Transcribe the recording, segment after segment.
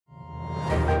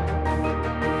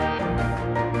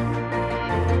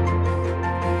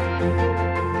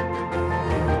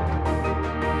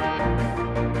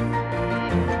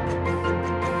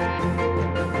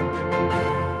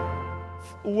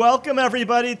Welcome,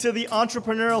 everybody, to the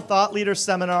Entrepreneurial Thought Leader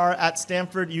Seminar at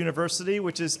Stanford University,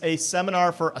 which is a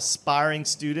seminar for aspiring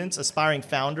students, aspiring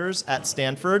founders at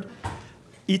Stanford.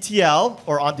 ETL,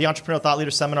 or the Entrepreneurial Thought Leader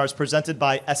Seminar, is presented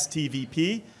by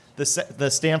STVP,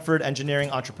 the Stanford Engineering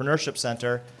Entrepreneurship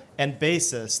Center, and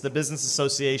BASIS, the Business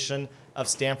Association of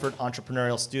Stanford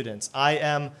Entrepreneurial Students. I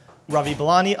am Ravi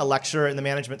Balani, a lecturer in the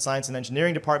Management Science and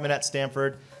Engineering Department at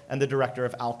Stanford, and the director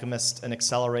of Alchemist, an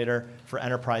accelerator for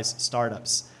enterprise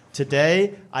startups.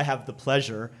 Today, I have the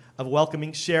pleasure of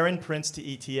welcoming Sharon Prince to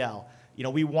ETL. You know,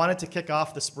 we wanted to kick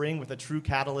off the spring with a true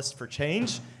catalyst for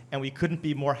change, and we couldn't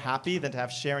be more happy than to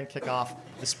have Sharon kick off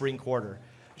the spring quarter.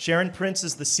 Sharon Prince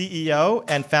is the CEO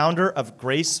and founder of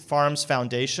Grace Farms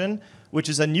Foundation, which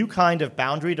is a new kind of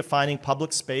boundary-defining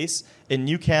public space in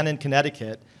New Canaan,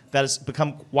 Connecticut, that has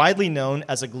become widely known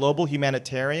as a global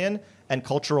humanitarian and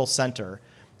cultural center.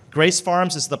 Grace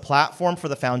Farms is the platform for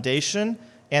the foundation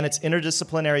and its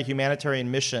interdisciplinary humanitarian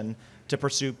mission to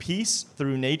pursue peace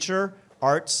through nature,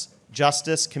 arts,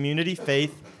 justice, community,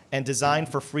 faith, and design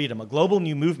for freedom, a global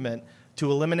new movement to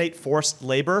eliminate forced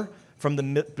labor from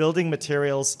the building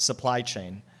materials supply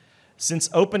chain. Since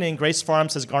opening, Grace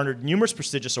Farms has garnered numerous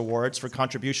prestigious awards for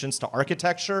contributions to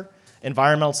architecture,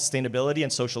 environmental sustainability,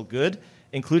 and social good,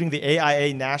 including the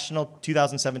AIA National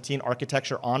 2017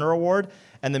 Architecture Honor Award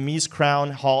and the Mies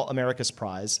Crown Hall Americas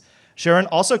Prize. Sharon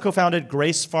also co-founded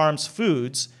Grace Farms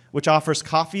Foods, which offers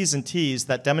coffees and teas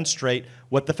that demonstrate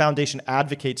what the foundation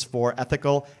advocates for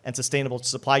ethical and sustainable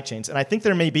supply chains. And I think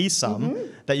there may be some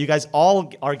that you guys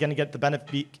all are going to get the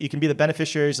benefit. You can be the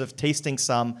beneficiaries of tasting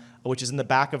some, which is in the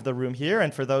back of the room here.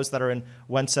 And for those that are in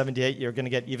 178, you're going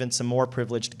to get even some more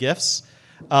privileged gifts.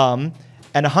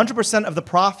 And 100% of the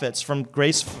profits from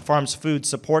Grace Farms Food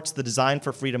supports the Design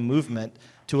for Freedom movement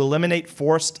to eliminate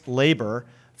forced labor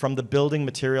from the building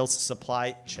materials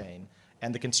supply chain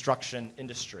and the construction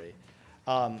industry.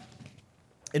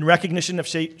 In recognition of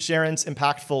Sharon's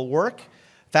impactful work,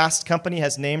 Fast Company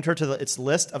has named her to its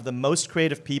list of the most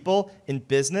creative people in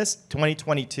business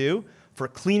 2022 for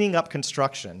cleaning up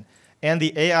construction. And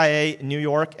the AIA New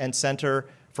York and Center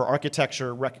for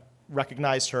Architecture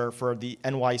recognized her for the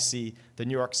NYC, the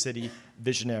New York City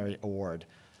Visionary Award.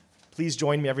 Please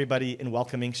join me, everybody, in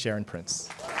welcoming Sharon Prince.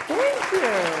 Thank you.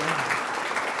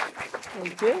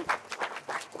 Thank you.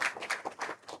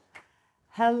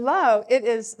 Hello. It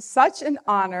is such an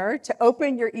honor to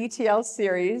open your ETL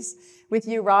series with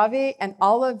you, Ravi, and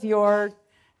all of you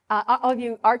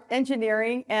art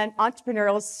engineering and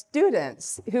entrepreneurial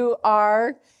students who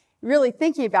are really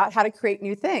thinking about how to create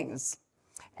new things.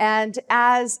 And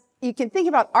as you can think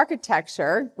about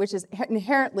architecture, which is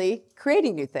inherently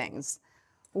creating new things,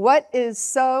 what is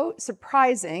so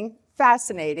surprising,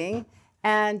 fascinating,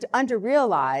 and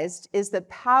underrealized is the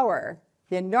power,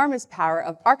 the enormous power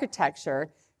of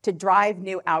architecture to drive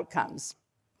new outcomes,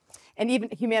 and even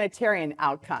humanitarian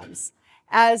outcomes.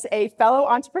 As a fellow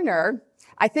entrepreneur,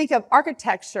 I think of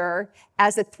architecture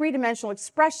as a three-dimensional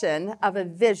expression of a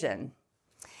vision.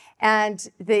 And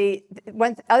the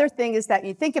one other thing is that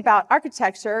you think about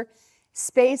architecture,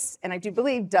 space, and I do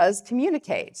believe, does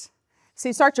communicate. So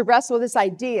you start to wrestle with this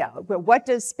idea, what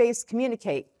does space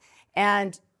communicate?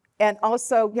 And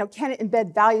also, can it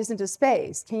embed values into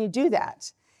space? Can you do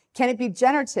that? Can it be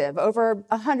generative over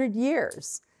 100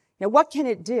 years? What can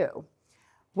it do?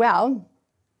 Well,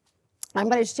 I'm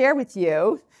going to share with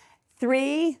you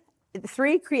three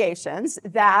creations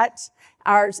that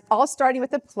are all starting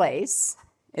with a place.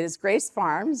 It is Grace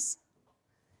Farms.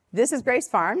 This is Grace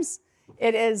Farms.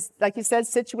 It is, like you said,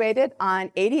 situated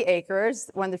on 80 acres.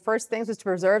 One of the first things was to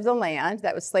preserve the land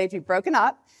that was slated to be broken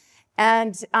up.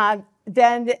 And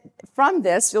then from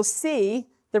this, you'll see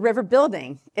the river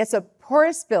building. It's a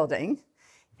porous building.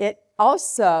 It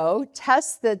also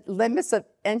tests the limits of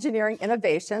engineering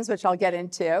innovations, which I'll get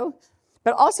into,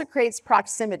 but also creates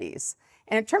proximities.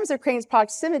 And in terms of creating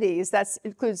proximities, that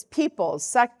includes people,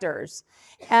 sectors,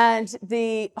 and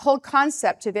the whole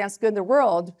concept to advance good in the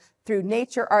world through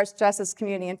nature, arts, justice,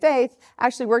 community, and faith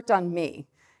actually worked on me,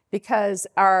 because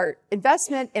our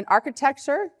investment in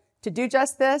architecture to do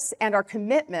just this and our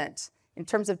commitment in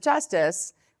terms of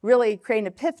justice really created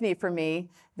an epiphany for me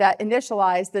that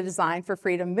initialized the Design for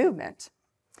Freedom movement.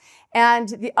 And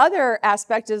the other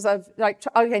aspect is of,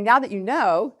 okay, now that you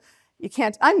know, you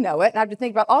can't unknow it, and I have to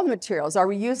think about all the materials. Are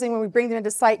we using when we bring them into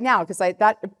site now? Because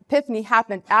that epiphany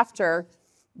happened after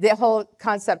the whole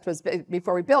concept was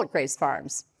before we built Grace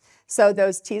Farms. So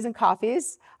those teas and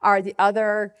coffees are the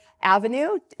other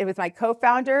avenue with my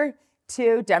co-founder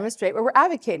to demonstrate what we're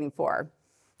advocating for.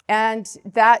 And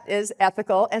that is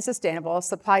ethical and sustainable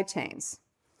supply chains.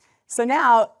 So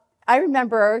now I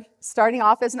remember starting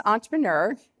off as an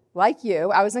entrepreneur like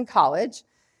you, I was in college.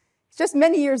 Just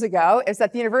many years ago, it was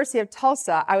at the University of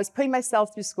Tulsa, I was putting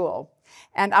myself through school.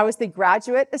 And I was the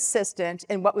graduate assistant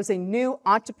in what was a new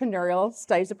entrepreneurial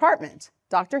studies department.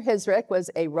 Dr. Hisrick was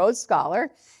a Rhodes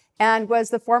Scholar and was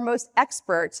the foremost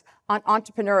expert on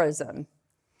entrepreneurism.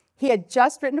 He had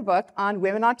just written a book on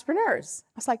women entrepreneurs.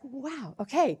 I was like, wow,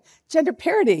 okay, gender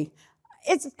parity,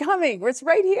 it's coming, it's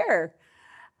right here.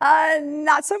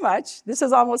 Not so much. This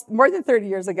is almost more than 30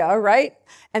 years ago, right?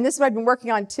 And this is what I've been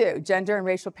working on too, gender and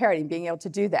racial parity, being able to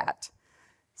do that.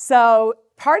 So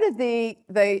part of the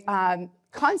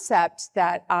concept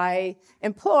that I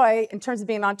employ in terms of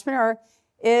being an entrepreneur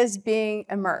is being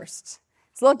immersed.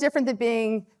 It's a little different than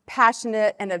being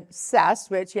passionate and obsessed,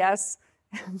 which, yes,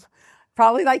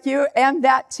 probably like you am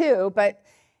that too, but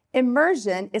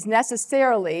immersion is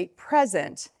necessarily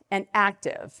present and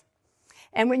active.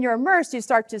 And when you're immersed, you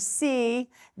start to see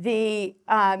the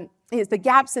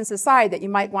gaps in society that you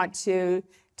might want to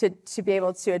be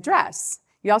able to address.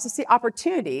 You also see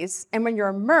opportunities, and when you're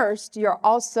immersed, you're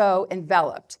also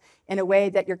enveloped in a way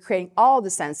that you're creating all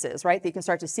the senses, right? That you can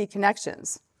start to see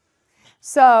connections.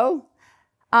 So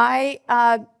I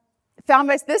found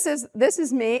this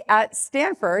is me at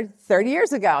Stanford 30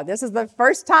 years ago. This is the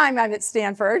first time I'm at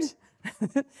Stanford.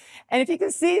 And if you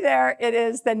can see there, it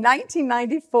is the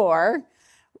 1994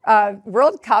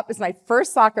 World Cup. Is my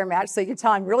first soccer match, so you can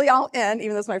tell I'm really all in,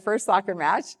 even though it's my first soccer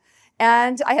match.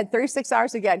 And I had 36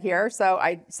 hours to get here, so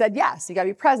I said yes. You got to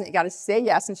be present. You got to say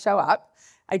yes and show up.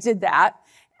 I did that.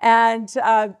 And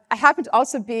I happen to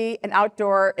also be an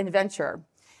outdoor adventurer.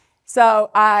 So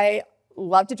I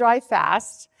love to drive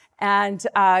fast. And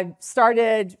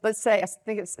started, let's say, I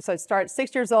started at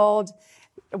 6 years old,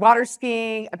 water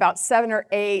skiing, about 7 or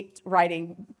 8,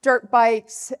 riding dirt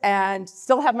bikes, and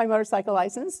still have my motorcycle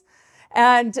license.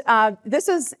 And this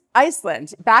is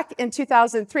Iceland back in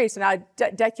 2003. So now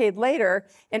a decade later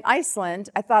in Iceland,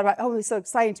 I thought about, oh, it was so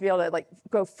exciting to be able to like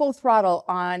go full throttle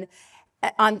on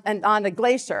a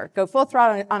glacier, go full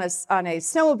throttle on a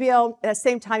snowmobile. At the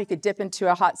same time, you could dip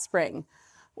into a hot spring.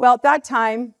 Well, at that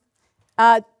time,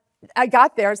 I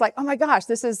got there. I was like, oh my gosh,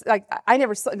 this is like, I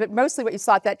never saw, but mostly what you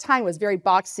saw at that time was very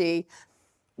boxy,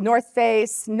 North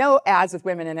Face, no ads with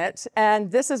women in it.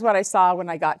 And this is what I saw when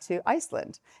I got to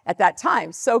Iceland at that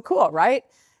time. So cool, right?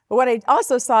 But what I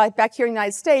also saw back here in the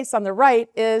United States on the right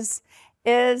is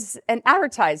an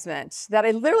advertisement that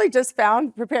I literally just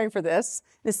found preparing for this.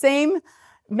 The same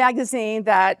magazine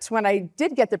that when I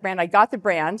did get the brand, I got the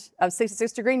brand of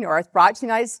 66 Degree North, brought it to the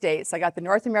United States. I got the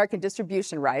North American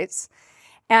distribution rights.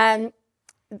 And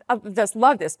I just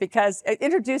love this because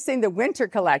introducing the winter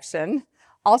collection,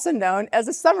 also known as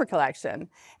a summer collection.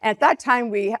 And at that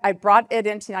time, I brought it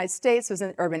into the United States. It was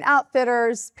in Urban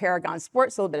Outfitters, Paragon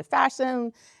Sports, a little bit of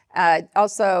fashion.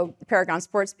 Also, Paragon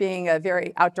Sports being a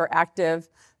very outdoor active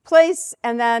place.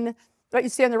 And then what you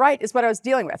see on the right is what I was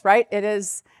dealing with, right? It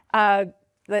is,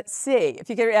 let's see, if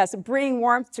you could ask, bring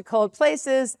warmth to cold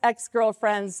places,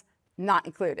 ex-girlfriends not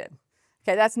included.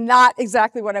 Okay, that's not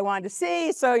exactly what I wanted to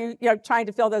see, so you're trying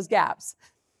to fill those gaps.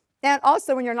 And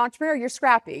also, when you're an entrepreneur, you're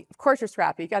scrappy. Of course you're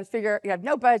scrappy. You got to figure, you have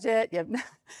no budget,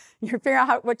 you're figuring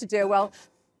out what to do. Well,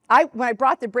 when I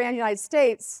brought the brand to the United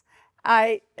States,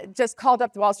 I just called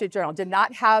up the Wall Street Journal, did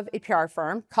not have a PR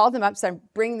firm, called them up, said, I'm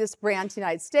bringing this brand to the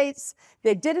United States.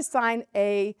 They did assign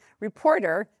a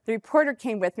reporter. The reporter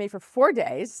came with me for 4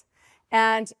 days.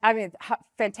 And I mean,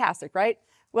 fantastic, right?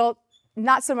 Well,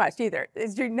 not so much either.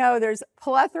 As you know, there's a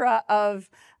plethora of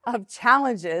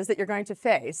challenges that you're going to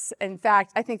face. In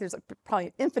fact, I think there's probably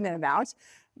an infinite amount.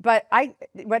 But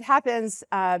what happens,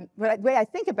 the way I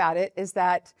think about it is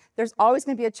that there's always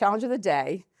going to be a challenge of the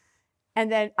day.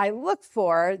 And then I look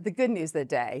for the good news of the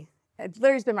day. It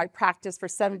literally has been my practice for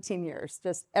 17 years,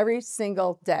 just every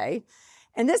single day.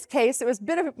 In this case, it was a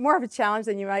bit more of a challenge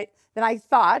than I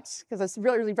thought, because I was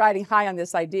really riding high on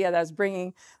this idea that I was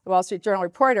bringing the Wall Street Journal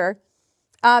reporter.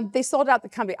 They sold out the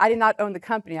company. I did not own the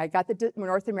company. I got the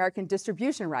North American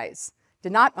distribution rights.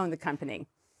 Did not own the company.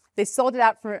 They sold it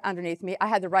out from underneath me. I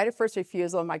had the right of first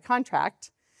refusal in my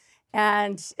contract,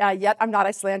 and yet I'm not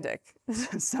Icelandic.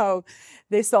 So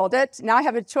they sold it. Now I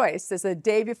have a choice. There's a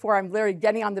day before I'm literally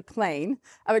getting on the plane.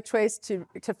 I have a choice to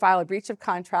file a breach of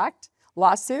contract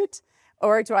lawsuit,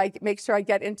 or do I make sure I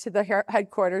get into the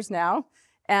headquarters now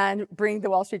and bring the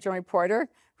Wall Street Journal reporter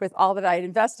with all that I had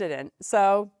invested in?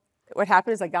 So what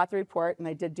happened is I got the report, and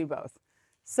I did do both.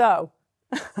 So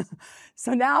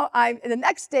now the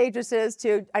next stage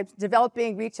I'm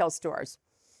developing retail stores.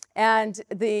 And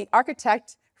the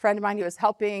architect friend of mine who was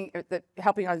helping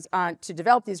us to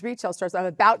develop these retail stores, I'm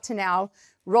about to now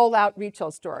roll out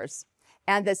retail stores.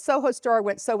 And the Soho store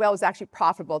went so well, it was actually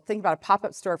profitable. Think about a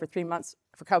pop-up store for 3 months,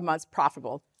 for a couple months,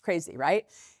 profitable. Crazy, right?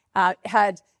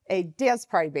 Had a dance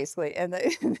party, basically,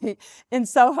 in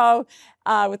Soho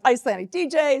with Icelandic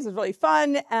DJs. It was really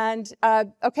fun. And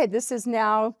okay, this is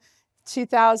now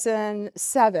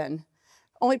 2007.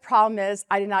 Only problem is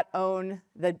I did not own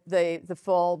the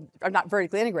full, or not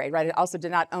vertically integrated, right? I also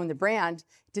did not own the brand,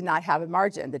 did not have a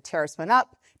margin. The tariffs went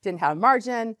up, didn't have a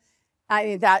margin. I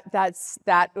mean, that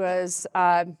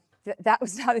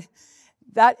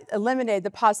eliminated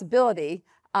the possibility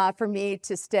for me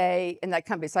to stay in that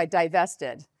company. So I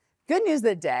divested. Good news of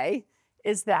the day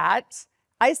is that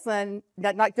Iceland,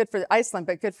 not good for Iceland,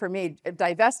 but good for me,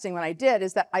 divesting when I did,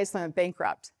 is that Iceland went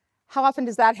bankrupt. How often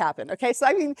does that happen? Okay, so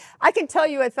I mean, I can tell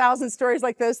you 1,000 stories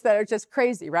like this that are just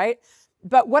crazy, right?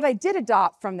 But what I did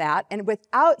adopt from that, and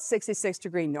without 66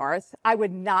 Degree North, I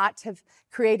would not have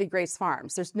created Grace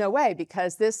Farms. There's no way,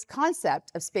 because this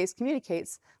concept of Space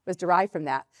Communicates was derived from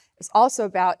that. It's also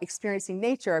about experiencing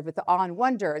nature with the awe and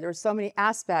wonder. There were so many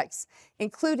aspects,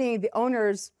 including the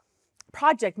owner's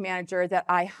project manager that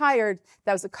I hired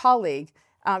that was a colleague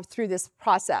through this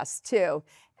process too.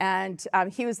 And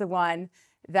he was the one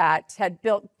that had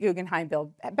built Guggenheim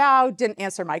Bilbao, didn't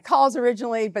answer my calls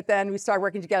originally, but then we started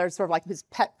working together, sort of like his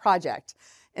pet project.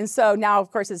 And so now,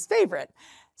 of course, his favorite.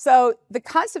 So the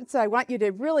concepts that I want you to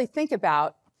really think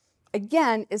about,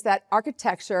 again, is that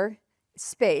architecture,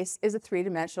 space, is a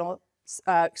three-dimensional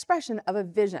expression of a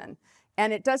vision.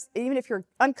 And it does, even if you're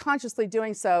unconsciously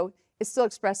doing so, it still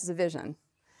expresses a vision.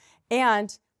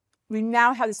 And we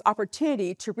now have this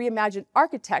opportunity to reimagine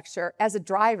architecture as a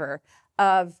driver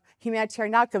of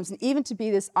humanitarian outcomes, and even to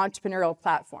be this entrepreneurial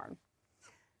platform.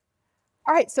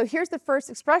 All right, so here's the first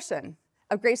expression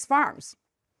of Grace Farms.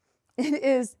 It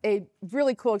is a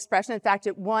really cool expression. In fact,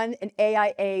 it won an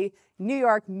AIA New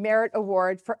York Merit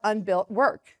Award for unbuilt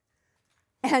work.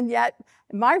 And yet,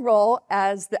 my role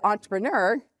as the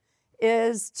entrepreneur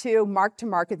is to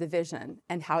market the vision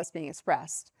and how it's being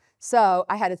expressed. So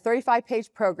I had a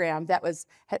 35-page program that was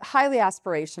highly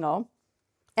aspirational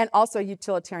and also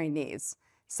utilitarian needs.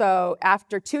 So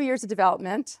after 2 years of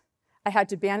development, I had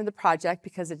to abandon the project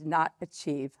because it did not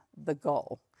achieve the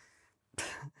goal.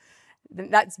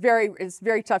 It's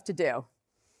very tough to do.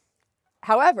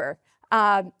 However,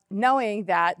 knowing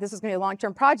that this was going to be a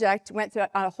long-term project, went through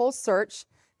a whole search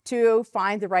to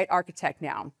find the right architect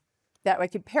now that I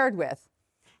compared with.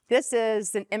 This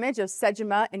is an image of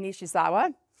Sejima and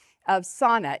Nishizawa of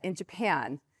Sana in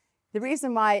Japan. The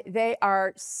reason why they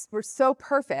were so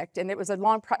perfect, and it was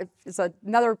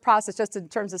another process just in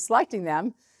terms of selecting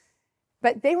them,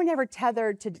 but they were never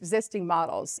tethered to existing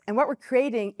models. And what we're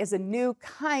creating is a new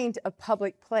kind of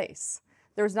public place.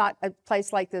 There was not a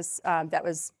place like this that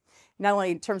was not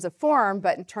only in terms of form,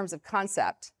 but in terms of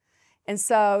concept. And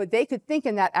so they could think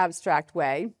in that abstract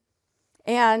way.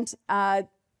 And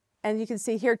you can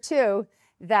see here too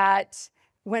that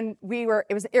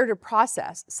it was an iterative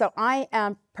process. So I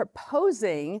am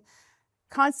proposing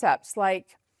concepts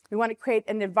like we want to create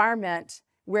an environment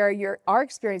where you are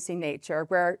experiencing nature,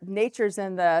 where nature's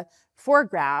in the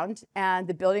foreground and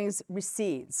the buildings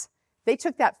recedes. They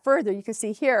took that further. You can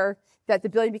see here that the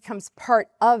building becomes part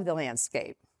of the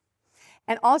landscape.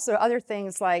 And also other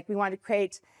things like we want to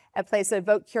create a place that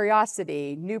evoke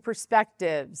curiosity, new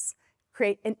perspectives,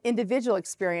 create an individual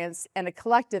experience and a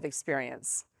collective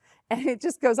experience. And it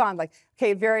just goes on like,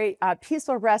 okay, very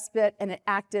peaceful respite and an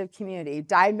active community,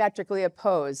 diametrically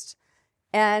opposed.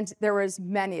 And there was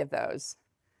many of those.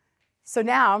 So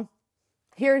now,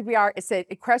 here we are, it's an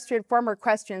former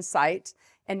equestrian site,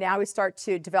 and now we start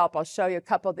to develop, I'll show you a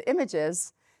couple of the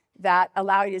images that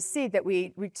allow you to see that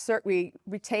we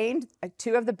retained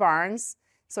 2 of the barns.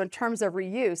 So in terms of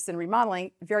reuse and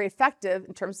remodeling, very effective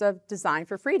in terms of design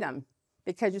for freedom,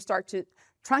 because you start to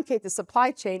truncate the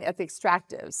supply chain at the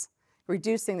extractives,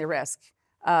 reducing the risk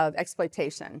of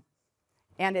exploitation.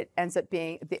 And it ends up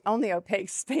being the only opaque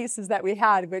spaces that we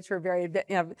had, which were very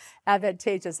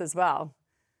advantageous as well.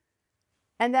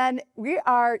 And then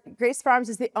Grace Farms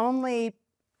is the only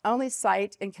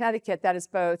site in Connecticut that is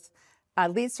both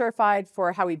LEED certified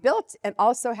for how we built and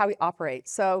also how we operate.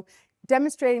 So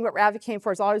demonstrating what we're advocating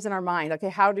for is always in our mind. Okay,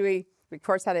 how do we of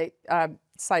course, had a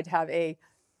decide to have a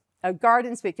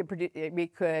gardens. We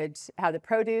could have the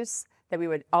produce that we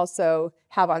would also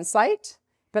have on site,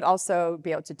 but also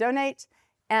be able to donate.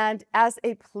 And as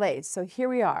a place, so here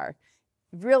we are,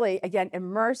 really, again,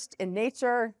 immersed in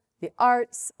nature, the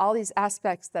arts, all these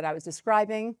aspects that I was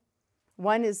describing.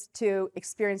 One is to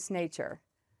experience nature,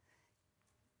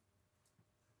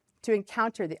 to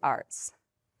encounter the arts.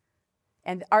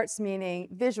 And the arts meaning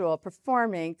visual,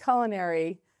 performing,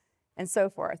 culinary, and so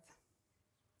forth.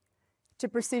 to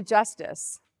pursue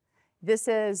justice. This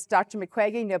is Dr.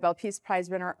 Mukwege, Nobel Peace Prize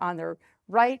winner on the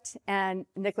right, and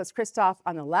Nicholas Kristof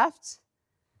on the left.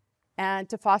 And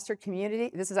to foster community,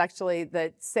 this is actually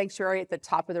the sanctuary at the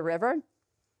top of the river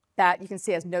that you can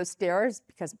see has no stairs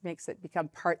because it makes it become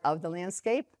part of the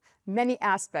landscape. Many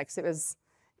aspects.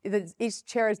 Each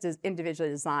chair is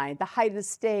individually designed. The height of the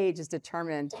stage is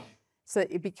determined so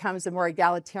that it becomes a more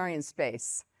egalitarian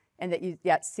space and that you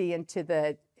yet see into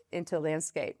the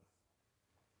landscape.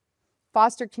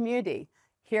 Foster community.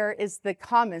 Here is the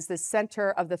commons, the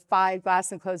center of the 5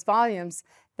 glass enclosed volumes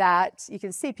that you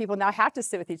can see people now have to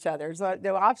sit with each other. There's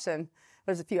no option.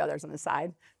 There's a few others on the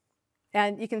side.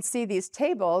 And you can see these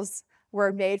tables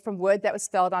were made from wood that was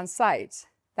felled on site.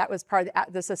 That was part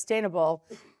of the sustainable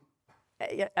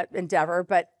endeavor,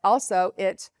 but also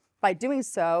by doing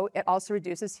so, it also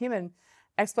reduces human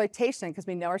exploitation because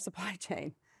we know our supply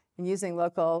chain and using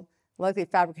locally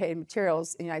fabricated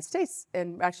materials in the United States,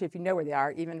 and actually if you know where they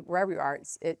are, even wherever you are,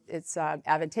 it's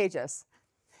advantageous.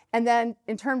 And then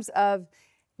in terms of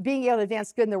being able to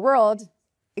advance good in the world,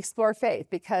 explore faith,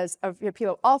 because of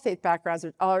people of all faith backgrounds,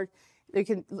 you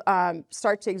can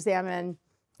start to examine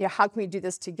how can we do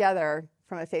this together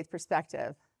from a faith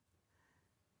perspective.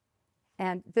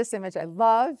 And this image I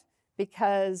love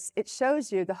because it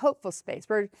shows you the hopeful space.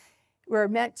 We're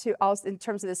meant to also, in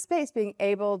terms of this space, being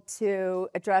able to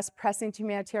address pressing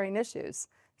humanitarian issues.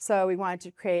 So we wanted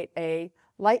to create a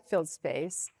light-filled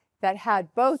space that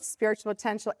had both spiritual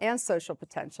potential and social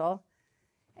potential.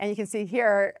 And you can see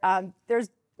here,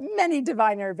 there's many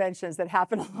divine interventions that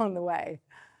happen along the way.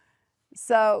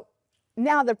 So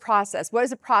now the process. What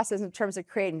is the process in terms of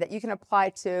creating that you can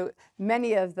apply to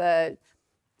many of the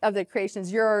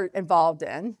creations you're involved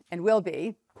in and will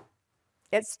be?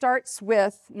 It starts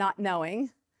with not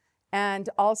knowing, and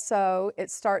also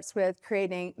it starts with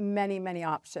creating many, many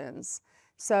options.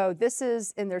 So this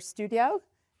is in their studio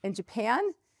in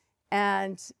Japan,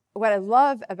 and what I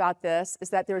love about this is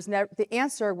that the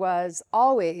answer was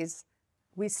always,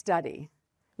 we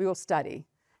will study.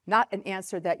 Not an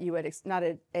answer that you would, not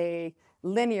a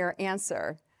linear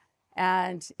answer.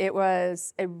 And it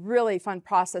was a really fun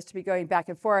process to be going back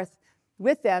and forth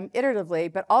with them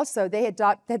iteratively, but also they had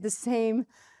the same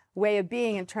way of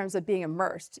being in terms of being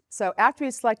immersed. So after we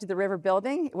selected the river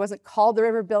building, it wasn't called the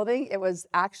river building, it was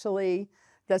actually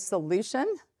the solution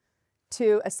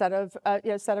to a set of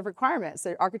requirements,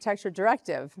 the architecture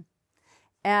directive.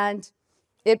 And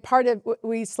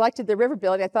we selected the river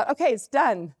building, I thought, okay, it's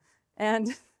done. And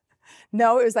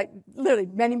no, it was like literally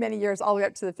many, many years all the way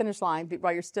up to the finish line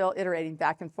while you're still iterating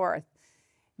back and forth.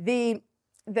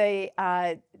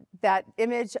 That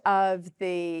image of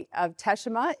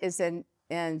Teshima is in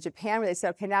Japan, where they said,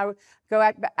 okay, now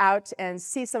go out and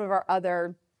see some of our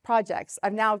other projects.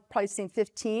 I've now probably seen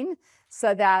 15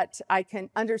 so that I can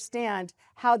understand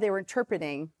how they were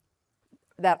interpreting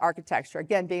that architecture,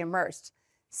 again, being immersed.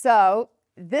 So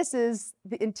this is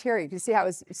the interior. You can see how it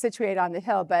was situated on the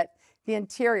hill, but the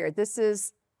interior, this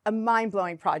is a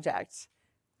mind-blowing project.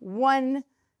 One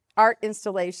art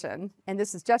installation, and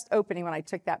this is just opening when I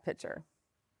took that picture.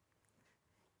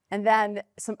 And then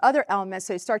some other elements,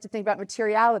 so you start to think about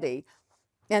materiality.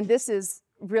 And this is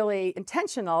really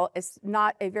intentional. It's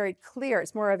not a very clear,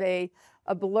 it's more of a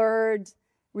blurred,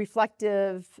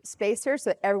 reflective space here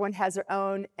so that everyone has their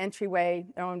own entryway,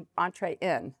 their own entree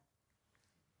in.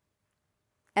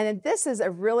 And then this is a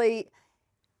really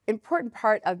important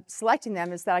part of selecting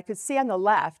them is that I could see on the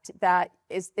left that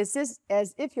is this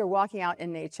as if you're walking out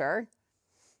in nature,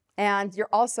 and you're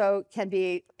also can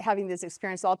be having this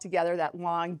experience all together, that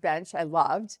long bench I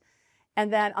loved.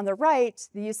 And then on the right,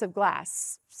 the use of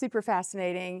glass, super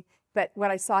fascinating. But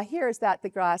what I saw here is that the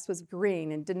glass was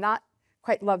green and did not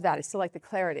quite love that. I still like the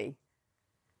clarity.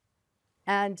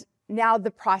 And now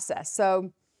the process.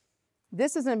 So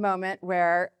this is a moment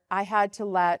where I had to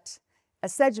let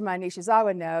Sejima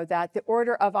Nishizawa know that the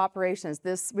order of operations,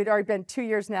 we'd already been 2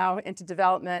 years now into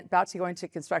development, about to go into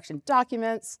construction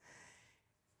documents.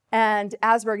 And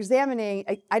as we're examining,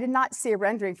 I did not see a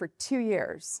rendering for 2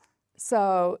 years.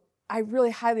 So I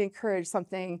really highly encourage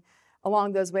something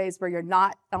along those ways where you're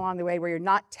not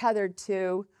tethered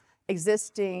to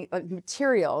existing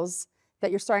materials that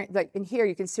you're starting, like in here,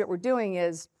 you can see what we're doing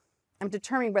is I'm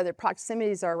determining whether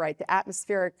proximities are right, the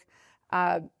atmospheric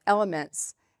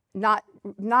elements, not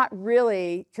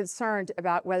really concerned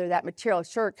about whether that material,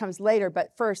 sure, it comes later,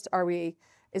 but first,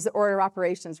 is the order of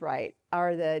operations right?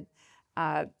 At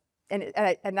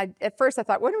first I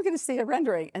thought, when are we going to see a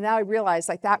rendering? And now I realized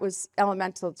like that was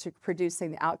elemental to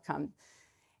producing the outcome.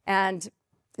 And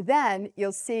then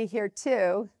you'll see here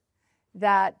too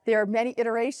that there are many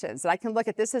iterations. And I can look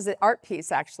at this as an art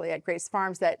piece, actually, at Grace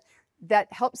Farms that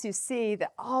helps you see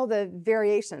all the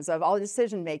variations of all the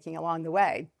decision-making along the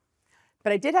way.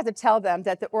 But I did have to tell them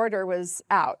that the order was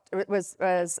out. It was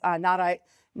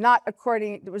not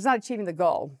achieving the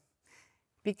goal,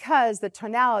 because the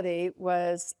tonality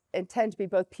was intended to be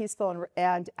both peaceful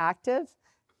and active,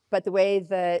 but the way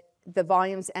that the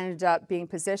volumes ended up being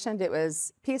positioned, it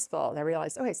was peaceful. And I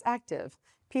realized, oh, it's active,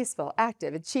 peaceful,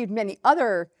 active. It achieved many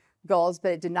other goals,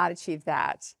 but it did not achieve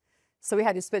that. So we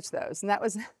had to switch those, and that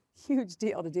was a huge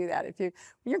deal to do that. When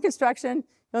you're in construction,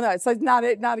 you'll know it's like not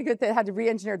a good thing. I had to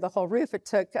re-engineer the whole roof. It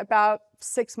took about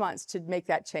 6 months to make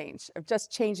that change, of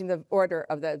just changing the order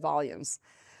of the volumes.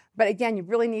 But again, you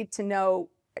really need to know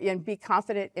and be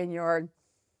confident in your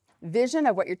vision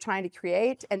of what you're trying to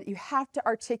create, and you have to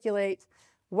articulate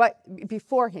what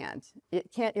beforehand. You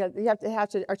have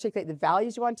to articulate the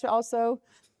values you want to also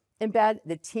embed,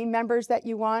 the team members that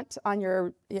you want on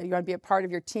you want to be a part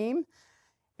of your team.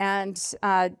 And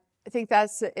I think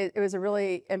it was a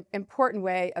really important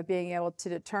way of being able to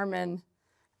determine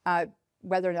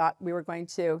whether or not we were going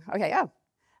to,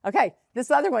 okay, this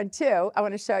other one too I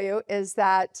want to show you is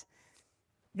that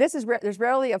there's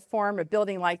rarely a form of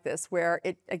building like this where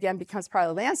it again becomes part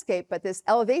of the landscape, but this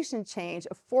elevation change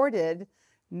afforded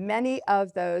many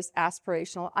of those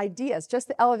aspirational ideas, just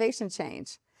the elevation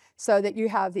change, so that you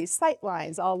have these sight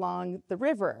lines all along the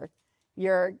river.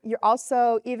 You're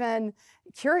also even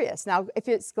curious. Now, if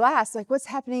it's glass, like what's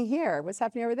happening here? What's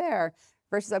happening over there?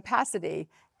 Versus opacity.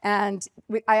 And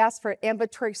I asked for an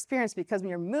ambulatory experience because when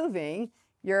you're moving,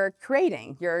 you're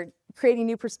creating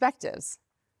new perspectives.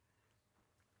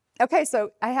 Okay,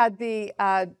 so I had the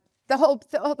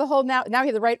whole now we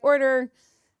have the right order.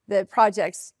 The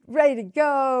project's ready to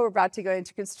go. We're about to go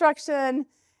into construction.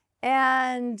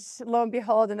 And lo and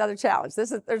behold, another challenge.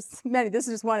 There's many. This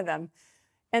is just one of them.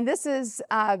 And this is,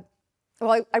 I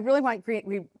really want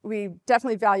green. We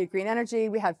definitely value green energy.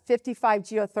 We have 55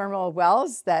 geothermal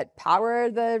wells that power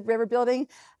the river building.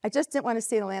 I just didn't want to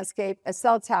see in the landscape a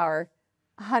cell tower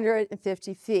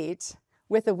 150 feet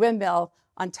with a windmill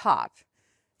on top.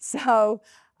 So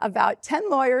about 10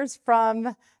 lawyers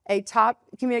from a top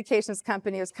communications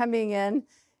company was coming in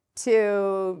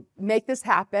to make this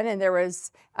happen, and there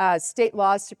was state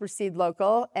laws supersede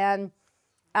local, and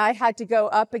I had to go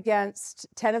up against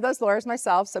 10 of those lawyers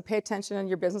myself, so pay attention in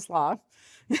your business law.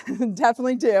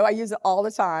 Definitely do. I use it all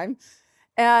the time.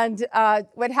 And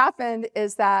what happened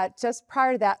is that just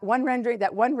prior to that, one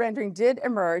rendering did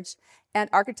emerge, and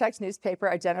Architects newspaper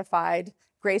identified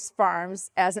Grace Farms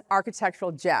as an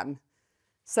architectural gem.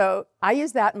 So I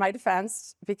use that in my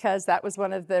defense because that was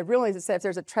one of the rulings that said if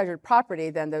there's a treasured property,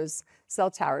 then those cell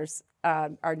towers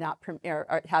have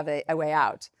a way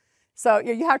out. So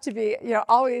you have to be,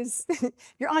 always,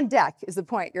 you're on deck is the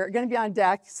point. You're going to be on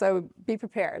deck, so be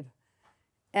prepared.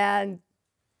 And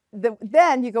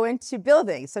then you go into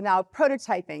building. So now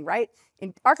prototyping, right?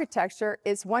 In architecture,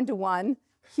 it's one-to-one,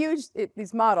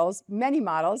 these models, many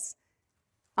models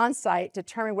on site,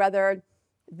 determine whether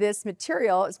this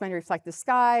material is going to reflect the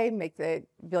sky, make the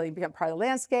building become part of the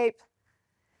landscape.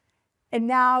 And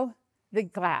now the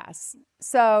glass.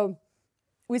 So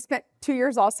we spent 2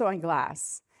 years also on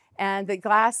glass. And the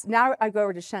glass, now I go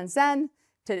over to Shenzhen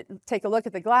to take a look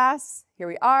at the glass. Here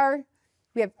we are.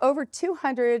 We have over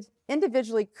 200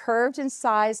 individually curved and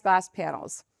sized glass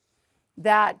panels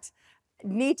that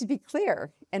need to be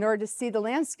clear in order to see the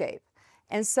landscape.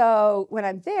 And so when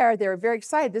I'm there, they were very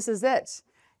excited. This is it.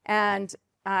 And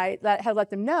I had let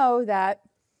them know that,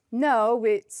 no,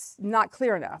 it's not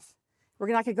clear enough. We're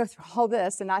not going to go through all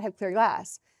this and not have clear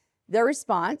glass. Their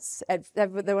response, they're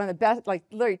one of the best, like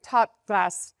literally top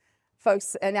glass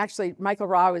folks, and actually Michael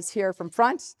Raw was here from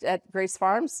Front at Grace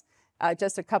Farms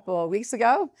just a couple of weeks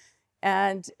ago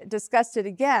and discussed it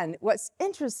again. What's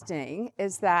interesting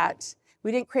is that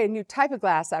we didn't create a new type of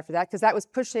glass after that because that was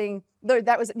pushing, we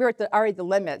were at already the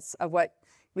limits of what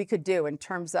we could do in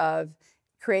terms of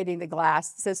creating the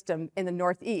glass system in the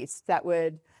Northeast that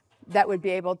would be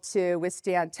able to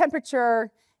withstand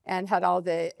temperature and had all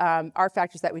the R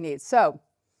factors that we need. So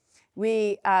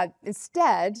we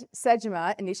instead,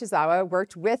 Sejima and Nishizawa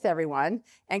worked with everyone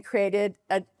and created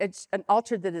and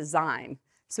altered the design.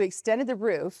 So we extended the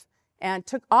roof and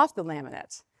took off the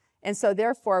laminate. And so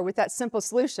therefore, with that simple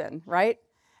solution, right?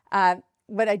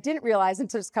 What I didn't realize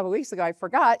until just a couple of weeks ago, I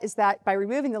forgot, is that by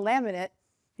removing the laminate,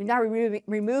 you're now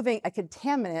removing a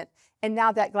contaminant, and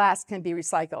now that glass can be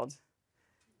recycled.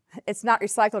 It's not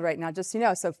recycled right now, just so you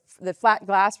know. So the flat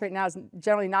glass right now is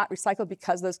generally not recycled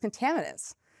because of those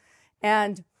contaminants.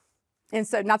 And And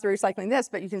so not through recycling this,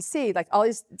 but you can see like all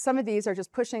these, some of these are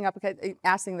just pushing up,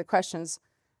 asking the questions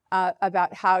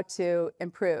about how to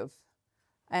improve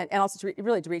and also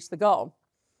really to reach the goal.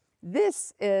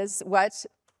 This is what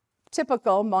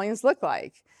typical mullions look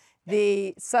like.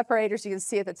 The separators, you can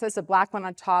see it says a black one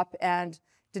on top, and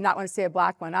did not want to see a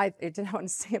black one. I did not want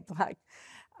to see a black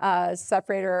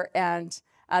separator and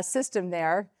system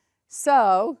there.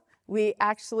 So we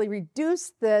actually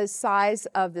reduced the size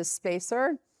of the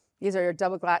spacer. These are your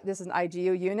double glass, this is an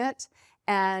IGU unit,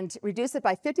 and reduced it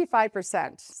by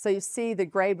 55%. So you see the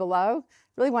gray below,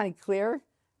 really wanted clear,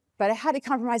 but I had to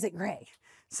compromise it gray.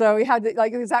 So we had to,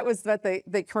 like, because that was what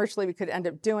they commercially we could end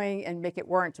up doing and make it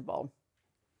warrantable.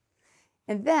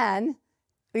 And then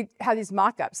we have these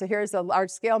mock-ups. So here's a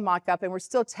large-scale mock-up, and we're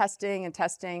still testing and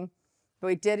testing, but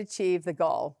we did achieve the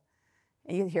goal.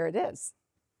 And here it is.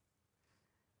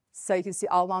 So you can see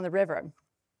all along the river.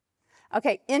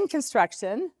 Okay, in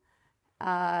construction,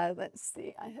 let's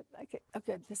see.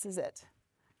 Okay, this is it.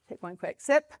 Take one quick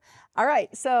sip. All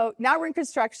right, so now we're in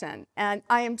construction, and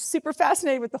I am super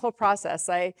fascinated with the whole process.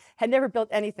 I had never built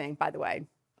anything, by the way.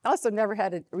 I also never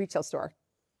had a retail store.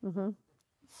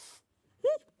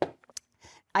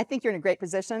 I think you're in a great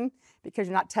position because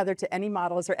you're not tethered to any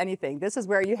models or anything. This is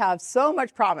where you have so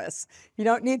much promise. You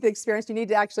don't need the experience. You need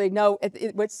to actually know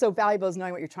what's so valuable is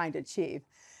knowing what you're trying to achieve.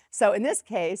 So in this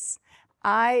case,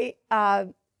 I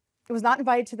was not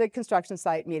invited to the construction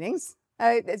site meetings.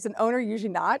 As an owner,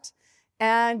 usually not,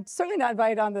 and certainly not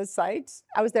invited on the site.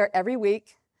 I was there every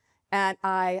week, and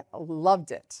I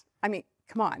loved it. I mean,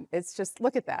 come on, it's just,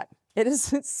 look at that.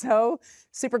 It's so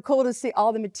super cool to see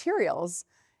all the materials.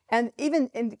 And even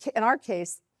in our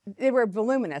case, they were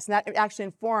voluminous, and that actually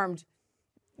informed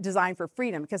design for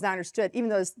freedom, because I understood, even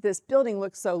though this building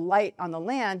looked so light on the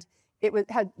land,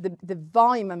 had the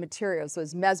volume of materials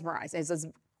was mesmerizing. It was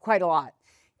quite a lot.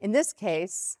 In this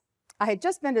case, I had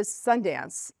just been to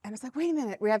Sundance, and I was like, wait a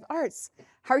minute, we have arts.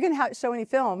 How are we going to show any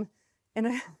film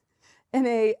in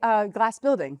a glass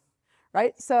building,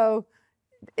 right? So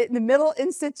in the middle,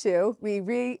 in situ,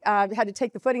 we had to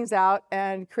take the footings out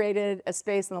and created a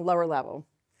space on the lower level.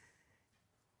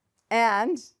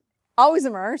 And always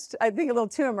immersed, I think a little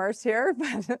too immersed here,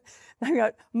 but I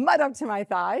got mud up to my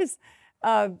thighs.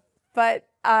 But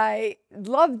I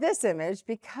love this image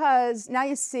because now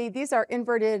you see these are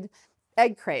inverted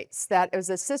egg crates. That was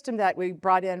a system that we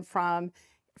brought in from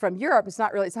Europe. It's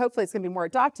not really, so hopefully it's going to be more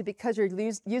adopted because you're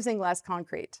using less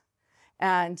concrete.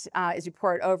 And as you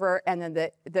pour it over, and then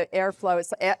the airflow,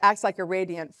 it acts like a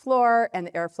radiant floor, and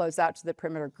the air flows out to the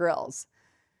perimeter grills.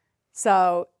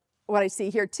 So what I see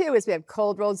here too is we have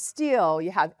cold rolled steel.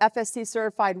 You have FSC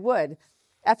certified wood.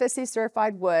 FSC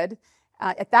certified wood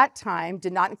at that time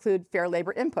did not include fair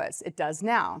labor inputs. It does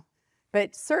now. But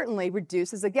it certainly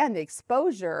reduces, again, the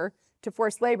exposure to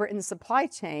forced labor in the supply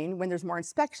chain when there's more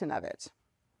inspection of it.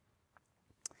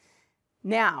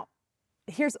 Now,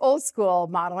 here's old school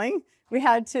modeling. We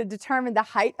had to determine the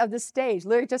height of the stage,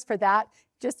 literally just for that,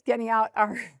 just getting out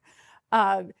our,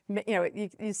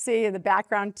 you see in the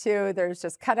background too, there's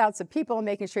just cutouts of people,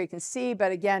 making sure you can see,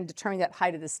 but again, determining that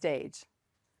height of the stage.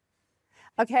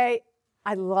 Okay,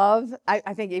 I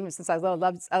think even since I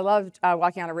loved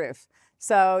walking on a roof.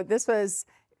 So this was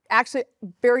actually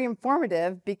very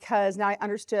informative because now I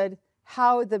understood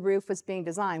how the roof was being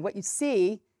designed. What you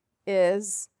see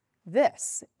is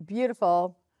this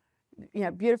beautiful,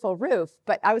 beautiful roof,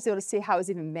 but I was able to see how it was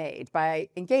even made by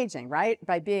engaging, right?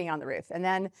 By being on the roof. And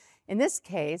then in this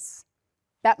case,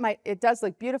 it does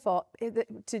look beautiful.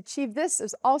 To achieve this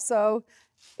is also,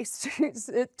 we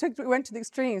went to the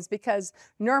extremes because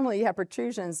normally you have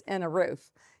protrusions in a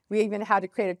roof. We even had to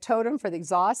create a totem for the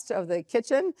exhaust of the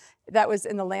kitchen that was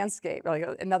in the landscape, like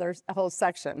a whole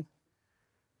section.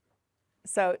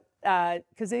 So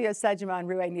Kazuya Sejima and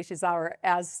Rue Nishizawa were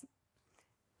as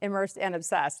immersed and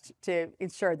obsessed to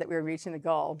ensure that we were reaching the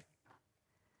goal.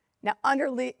 Now,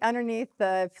 underneath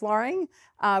the flooring,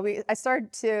 I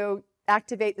started to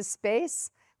activate the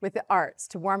space with the arts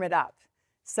to warm it up.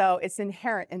 So it's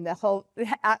inherent in the whole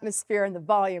atmosphere and the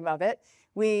volume of it.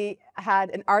 We had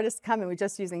an artist come and we're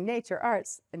just using nature,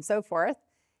 arts, and so forth.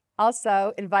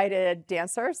 Also invited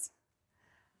dancers.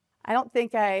 I don't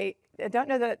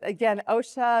know that, again,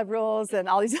 OSHA rules and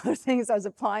all these other things I was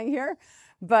applying here,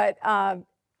 but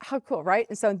how cool, right?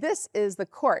 And so this is the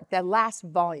court, that last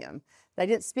volume that I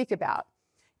didn't speak about.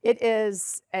 It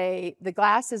is the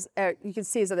glass is, you can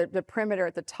see is the perimeter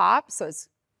at the top, so it's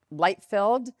light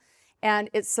filled, and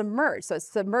it's submerged. So it's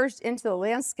submerged into the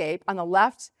landscape. On the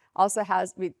left also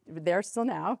has, there still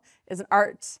now, is an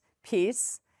art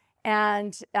piece.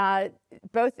 And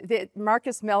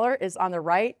Marcus Miller is on the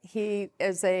right. He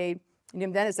is a You knew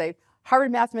him then as a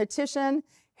Harvard mathematician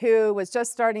who was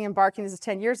just starting embarking, this is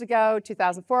 10 years ago,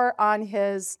 2004, on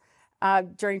his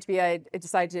journey to be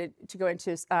decided to go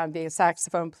into being a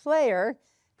saxophone player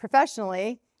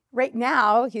professionally. Right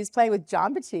now, he's playing with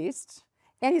John Batiste,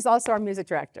 and he's also our music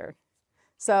director.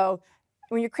 So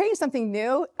when you're creating something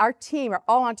new, our team are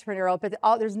all entrepreneurial, but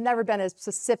there's never been a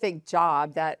specific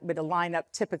job that would align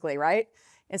up typically, right?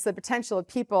 And so the potential of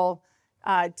people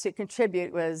to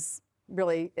contribute was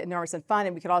really enormous and fun,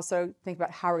 and we could also think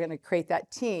about how we're going to create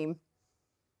that team.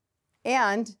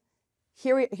 And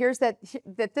here's at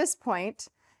this point,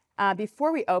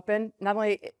 before we open, not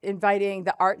only inviting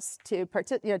the arts to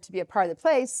be a part of the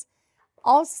place,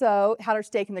 also had our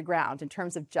stake in the ground in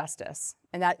terms of justice,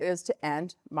 and that is to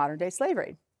end modern-day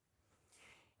slavery.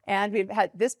 And we've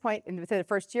had this point, within the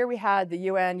first year, we had the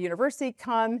UN University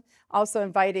come, also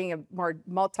inviting a more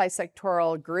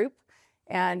multi-sectoral group.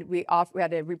 And we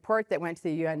had a report that went to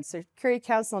the UN Security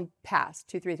Council and passed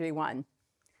 2331.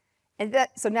 And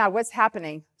so now what's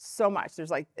happening? So much.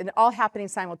 There's and all happening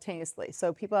simultaneously.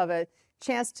 So people have a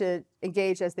chance to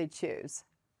engage as they choose.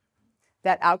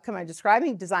 That outcome I'm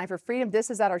describing, Design for Freedom, this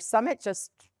is at our summit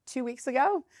just 2 weeks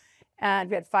ago. And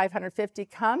we had 550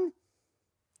 come.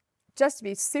 Just to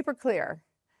be super clear,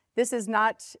 this is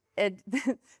not,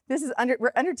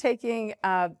 we're undertaking,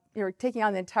 we're taking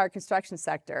on the entire construction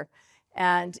sector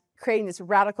and creating this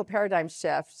radical paradigm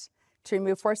shift to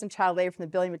remove forced and child labor from the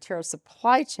building materials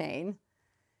supply chain.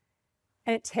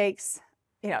 And it takes,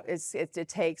 it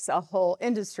takes a whole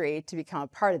industry to become a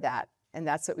part of that. And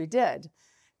that's what we did.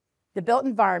 The built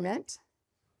environment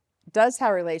does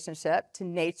have a relationship to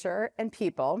nature and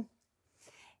people.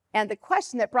 And the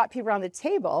question that brought people around the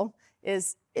table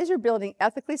is your building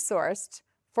ethically sourced,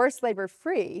 forced labor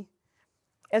free,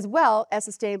 as well as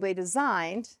sustainably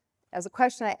designed? As a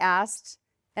question I asked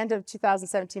end of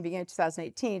 2017, beginning of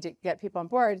 2018 to get people on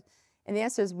board. And the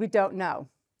answer is we don't know.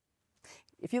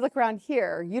 If you look around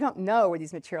here, you don't know where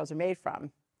these materials are made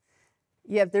from.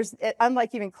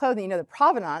 Unlike even clothing, you know the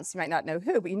provenance, you might not know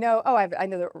who, but you know, I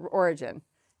know the origin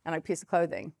on a piece of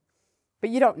clothing. But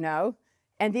you don't know.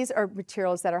 And these are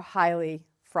materials that are highly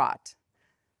fraught.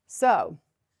 So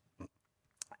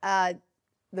the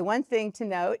one thing to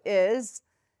note is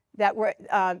that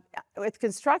with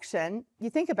construction, you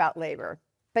think about labor,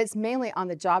 but it's mainly on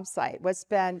the job site.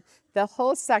 The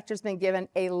whole sector's been given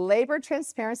a labor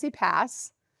transparency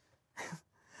pass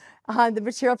on the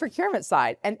material procurement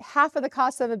side. And half of the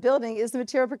cost of a building is the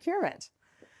material procurement.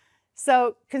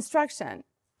 So construction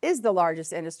is the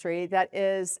largest industry that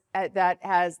has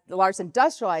the largest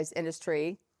industrialized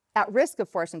industry at risk of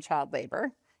forced and child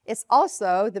labor. It's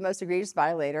also the most egregious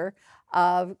violator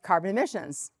of carbon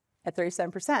emissions at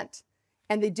 37%.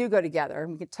 And they do go together.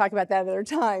 We could talk about that another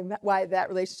time, why that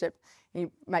relationship,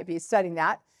 you might be studying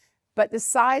that. But the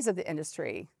size of the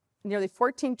industry, nearly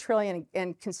 14 trillion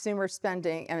in consumer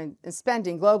spending and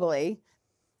spending globally.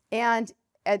 And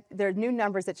there are new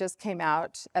numbers that just came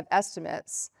out of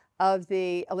estimates of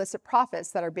the illicit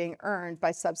profits that are being earned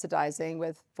by subsidizing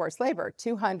with forced labor,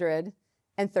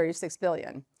 236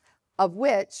 billion, of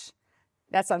which,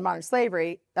 that's on modern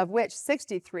slavery, of which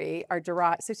 63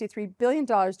 billion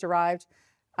dollars derived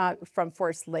from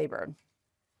forced labor.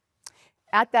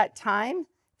 At that time,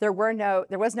 there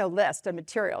was no list of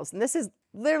materials, and this is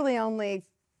literally only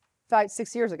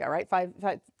 6 years ago, right?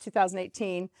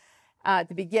 2018, at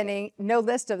the beginning, no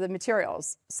list of the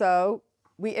materials. So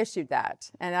we issued that.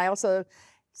 And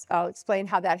I'll explain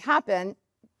how that happened,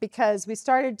 because we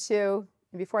started to,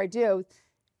 and before I do,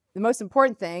 the most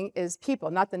important thing is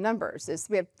people, not the numbers.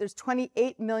 There's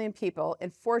 28 million people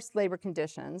in forced labor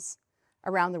conditions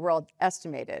around the world,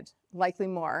 estimated, likely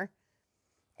more.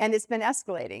 And it's been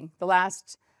escalating. The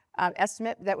last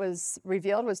estimate that was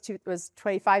revealed was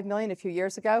 25 million 5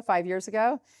 years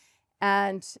ago.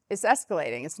 And it's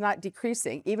escalating. It's not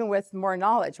decreasing, even with more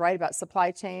knowledge, right, about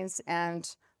supply chains and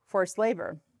forced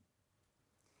labor.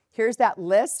 Here's that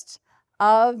list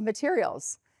of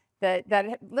materials that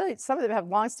literally, some of them have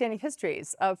long-standing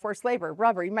histories of forced labor.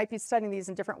 Rubber, you might be studying these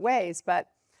in different ways, but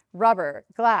rubber,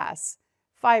 glass,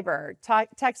 fiber,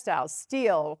 textiles,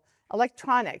 steel,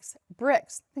 electronics,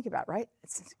 bricks. Think about it, right?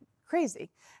 It's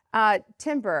crazy.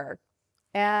 Timber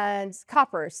and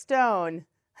copper, stone.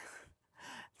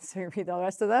 So you read the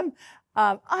rest of them.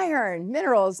 Iron,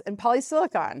 minerals, and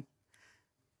polysilicon.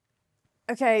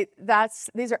 Okay,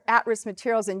 these are at-risk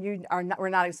materials, and we're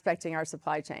not expecting our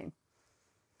supply chain.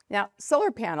 Now,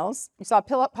 solar panels, you saw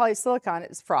polysilicon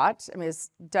is fraught. I mean, it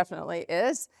definitely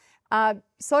is.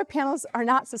 Solar panels are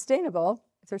not sustainable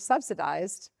if they're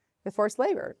subsidized with forced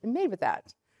labor and made with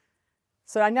that.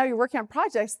 So I know you're working on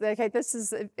projects that, okay, this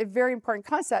is a very important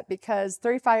concept because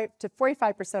 35 to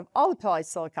 45% of all the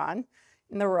polysilicon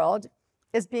in the world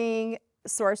is being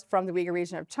sourced from the Uyghur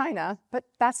region of China, but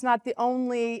that's not the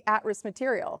only at-risk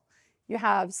material. You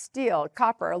have steel,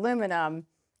 copper, aluminum,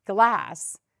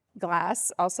 glass.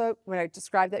 Glass, also, when I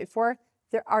described that before,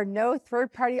 there are no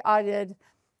third-party audited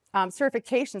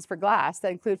certifications for glass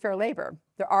that include fair labor.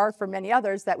 There are for many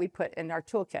others that we put in our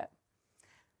toolkit.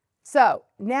 So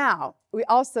now we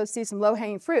also see some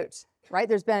low-hanging fruit, right?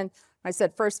 There's been, I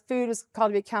said, first food is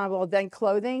called to be accountable, then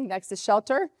clothing, next is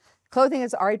shelter. Clothing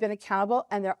has already been accountable,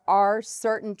 and there are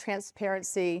certain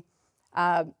transparency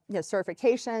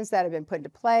certifications that have been put into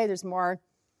play. There's more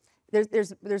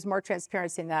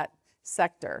transparency in that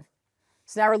sector.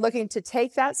 So now we're looking to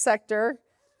take that sector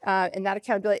and that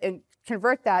accountability and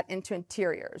convert that into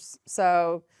interiors.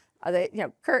 So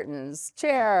curtains,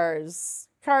 chairs,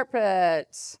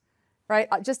 carpet, right?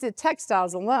 Just the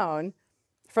textiles alone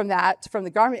from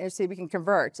the garment industry we can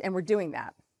convert, and we're doing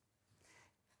that.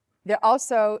 There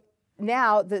also,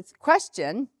 now the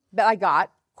question that I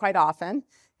got quite often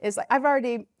is like, I've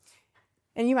already,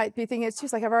 and you might be thinking it's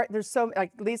just like, there's so,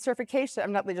 like LEED certification,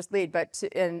 I'm not just LEED, but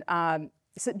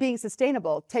being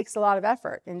sustainable takes a lot of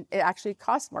effort, and it actually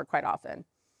costs more quite often.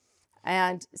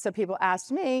 And so people asked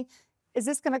me, is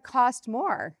this going to cost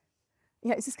more?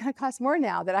 Is this going to cost more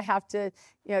now that I have to,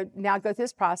 now go through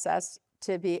this process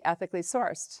to be ethically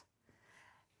sourced?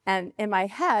 And in my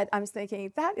head, I was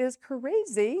thinking, that is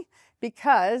crazy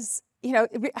because,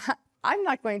 I'm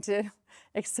not going to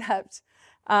accept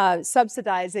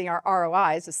subsidizing our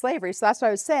ROIs with slavery. So that's what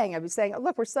I was saying. I was saying,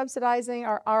 look, we're subsidizing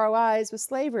our ROIs with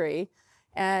slavery.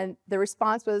 And the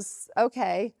response was,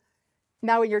 okay.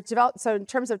 Now when you're so in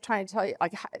terms of trying to tell you,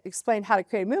 explain how to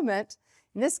create a movement,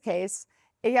 in this case,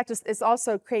 it's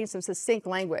also creating some succinct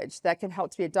language that can help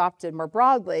to be adopted more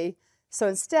broadly. So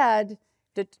instead,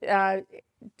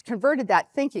 converted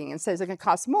that thinking and says it can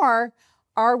cost more.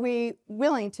 Are we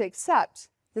willing to accept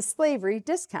the slavery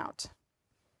discount?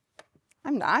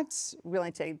 I'm not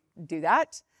willing to do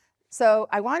that. So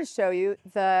I want to show you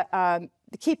the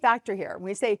key factor here. When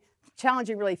we say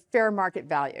challenging really fair market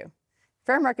value.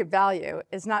 Fair market value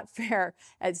is not fair.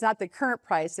 It's not the current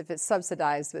price if it's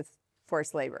subsidized with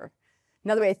forced labor.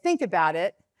 Another way to think about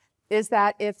it is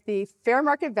that if the fair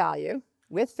market value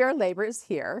with fair labor is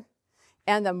here,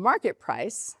 and the market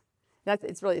price,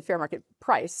 it's really the fair market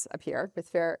price up here with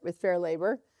fair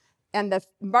labor, and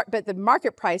but the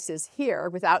market price is here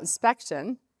without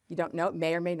inspection, you don't know, it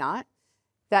may or may not,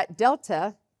 that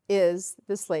delta is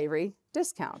the slavery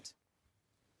discount.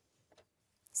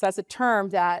 So that's a term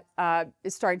that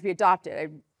is starting to be adopted. I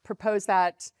proposed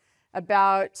that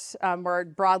about more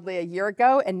broadly a year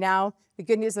ago, and now the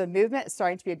good news of the movement is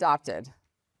starting to be adopted.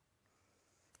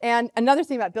 And another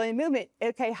thing about building a movement,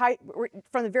 okay,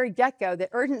 from the very get-go, the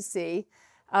urgency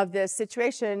of this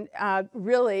situation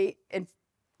really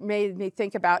made me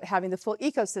think about having the full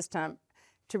ecosystem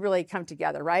to really come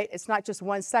together, right? It's not just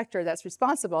one sector that's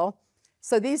responsible.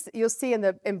 So these, you'll see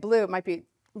in blue, it might be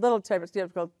a little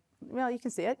difficult. Well, you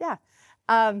can see it, yeah.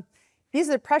 These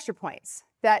are the pressure points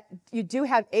that you do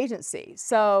have agency.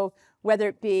 So whether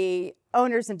it be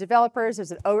owners and developers,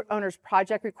 there's an owner's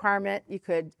project requirement. You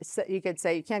could say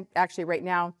you can't actually right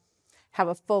now have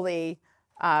a fully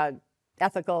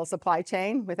ethical supply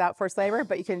chain without forced labor,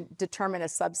 but you can determine a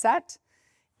subset.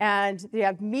 And you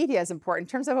have media is important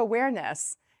in terms of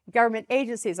awareness. Government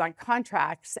agencies on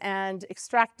contracts and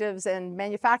extractives and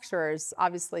manufacturers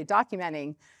obviously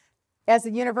documenting. As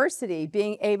a university,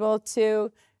 being able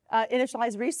to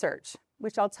initialize research,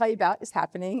 which I'll tell you about is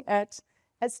happening at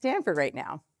Stanford right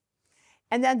now.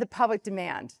 And then the public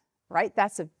demand, right?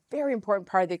 That's a very important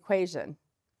part of the equation.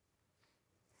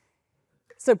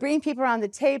 So bringing people around the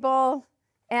table,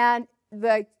 and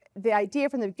the idea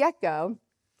from the get-go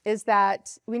is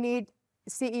that we need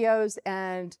CEOs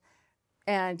and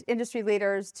industry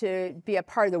leaders to be a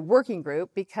part of the working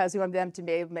group because we want them to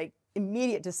be able to make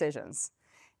immediate decisions.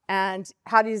 And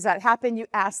how does that happen? You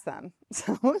ask them.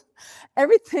 So most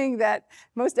everything,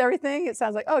 it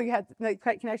sounds like, oh, you had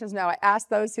connections. No, I asked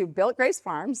those who built Grace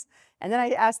Farms, and then I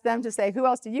asked them to say, who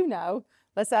else do you know?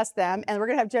 Let's ask them. And we're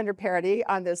going to have gender parity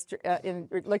on this,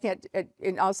 looking at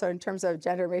also in terms of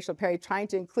gender and racial parity, trying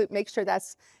to make sure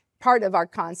that's part of our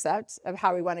concept of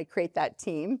how we want to create that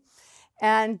team,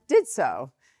 and did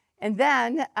so. And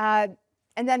then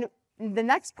the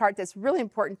next part that's really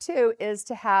important too is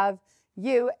to have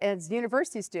you as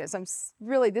university students.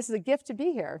 This is a gift to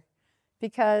be here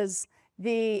because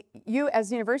you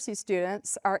as university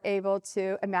students are able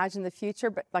to imagine the future,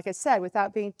 but like I said,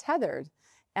 without being tethered.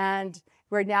 And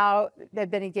they've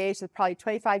been engaged with probably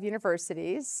 25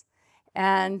 universities,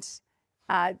 and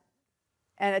I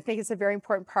think it's a very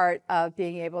important part of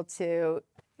being able to,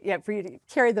 for you to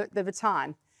carry the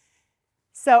baton.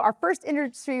 So our first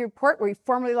industry report, where we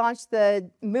formally launched the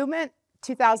movement,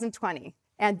 2020.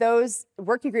 And those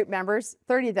working group members,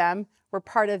 30 of them, were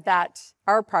part of that,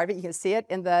 are part of it. You can see it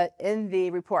in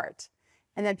the report.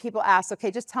 And then people ask, okay,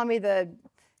 just tell me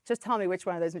which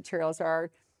one of those materials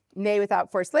are made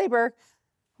without forced labor.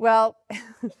 Well,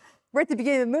 we're at the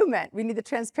beginning of the movement. We need the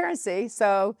transparency.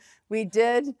 So we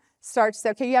did start to say,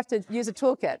 okay, you have to use a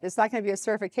toolkit. It's not going to be a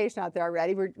certification out there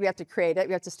already. We have to create it.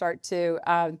 We have to start to,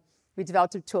 we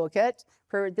developed a toolkit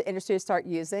for the industry to start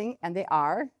using, and they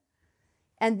are.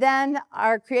 And then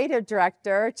our creative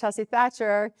director, Chelsea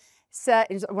Thatcher,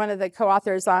 is one of the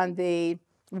co-authors on the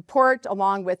report,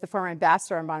 along with the former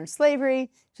ambassador on modern slavery.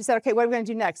 She said, okay, what are we going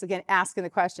to do next? Again, asking the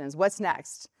questions. What's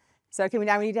next? So, okay,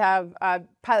 now we need to have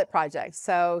pilot projects.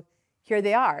 So here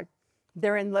they are.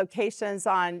 They're in locations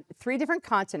on 3 different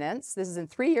continents. This is in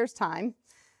 3 years' time.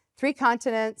 3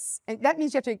 continents. And that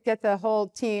means you have to get the whole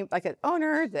team, like an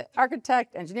owner, the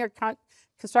architect, engineer,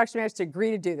 construction manager, to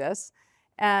agree to do this.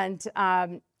 And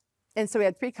so we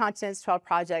had 3 continents, 12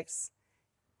 projects.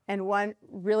 And one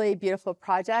really beautiful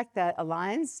project that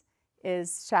aligns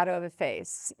is Shadow of a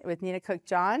Face with Nina Cook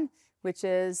John, which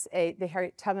is the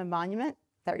Harriet Tubman Monument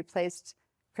that replaced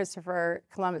Christopher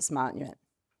Columbus Monument.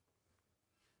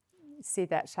 You see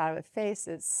that Shadow of a Face,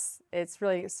 it's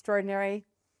really extraordinary.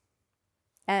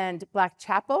 And Black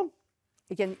Chapel,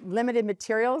 again, limited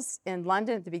materials in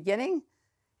London at the beginning.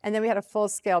 And then we had a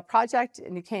full-scale project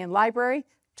in New Canaan Library.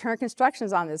 Turner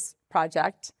Construction's on this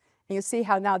project. And you'll see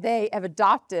how now they have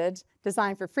adopted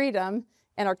Design for Freedom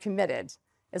and are committed,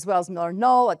 as well as Miller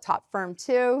Knoll, a top firm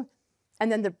too.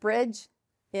 And then the bridge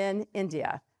in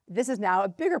India. This is now a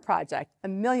bigger project,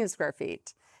 1 million square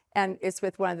feet. And it's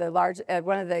with one of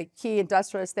the key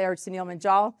industrialists there, Sunil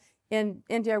Manjal, in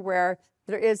India, where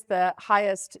there is the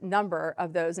highest number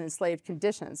of those in enslaved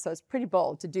conditions. So it's pretty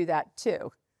bold to do that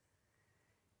too.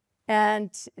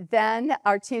 And then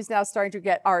our team's now starting to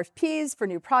get RFPs for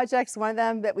new projects. One of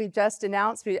them that we just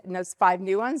announced, we announced 5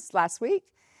 new ones last week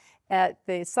at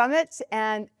the summit,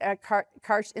 and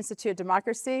Karsh Institute of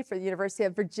Democracy for the University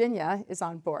of Virginia is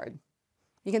on board.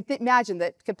 You can imagine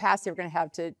the capacity we're going to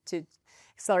have to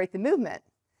accelerate the movement.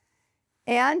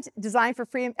 And Design for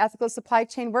Freedom Ethical Supply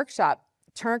Chain Workshop,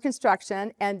 Turner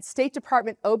Construction, and State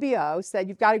Department OBO said,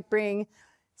 you've got to bring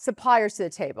suppliers to the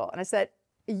table. And I said,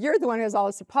 you're the one who has all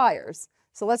the suppliers.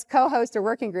 So let's co-host a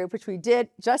working group, which we did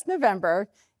just November,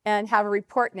 and have a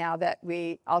report now that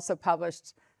we also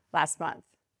published last month.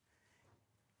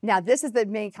 Now, this is the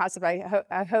main concept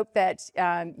I hope that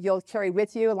you'll carry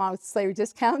with you along with slavery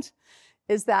discount,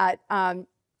 is that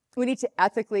we need to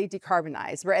ethically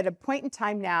decarbonize. We're at a point in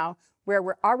time now where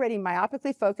we're already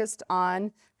myopically focused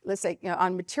on, let's say,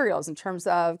 on materials in terms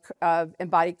of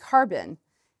embodied carbon.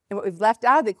 And what we've left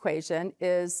out of the equation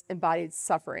is embodied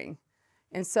suffering.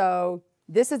 And so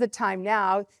this is the time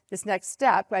now, this next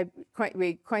step,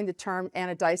 we coined the term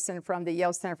Anna Dyson from the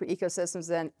Yale Center for Ecosystems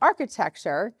and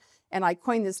Architecture, and I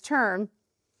coined this term,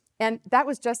 and that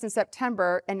was just in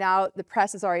September, and now the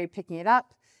press is already picking it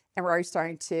up, and we're already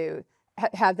starting to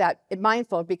have that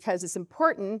mindful, because it's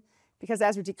important, because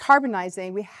as we're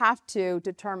decarbonizing, we have to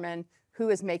determine who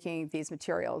is making these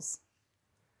materials.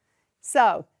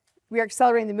 So we are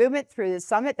accelerating the movement through the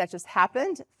summit that just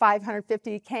happened.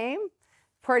 550 came.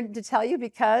 Important to tell you,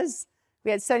 because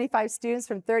we had 75 students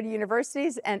from 30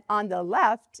 universities, and on the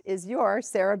left is your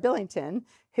Sarah Billington,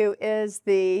 who is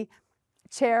the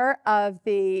chair of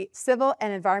the Civil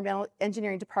and Environmental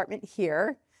Engineering Department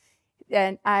here.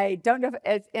 And I don't know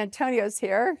if Antonio's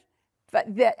here, but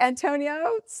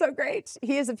Antonio, so great.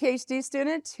 He is a PhD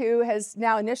student who has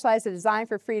now initialized a Design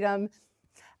for Freedom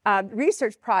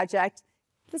research project.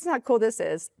 This is how cool this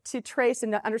is, to trace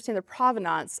and understand the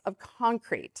provenance of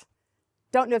concrete.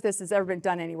 Don't know if this has ever been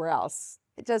done anywhere else.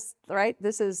 It just, right?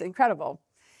 This is incredible.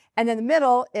 And then the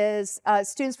middle is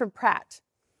students from Pratt.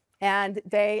 And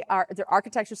they're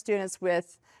architecture students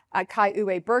with Kai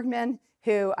Uwe Bergman,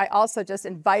 who I also just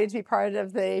invited to be part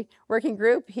of the working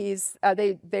group.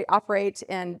 They operate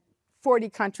in 40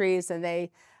 countries, and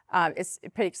it's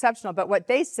pretty exceptional. But what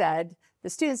they said, the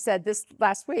students said this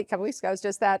last week, a couple weeks ago, was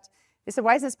just that, they said,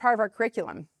 why is this part of our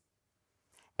curriculum?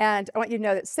 And I want you to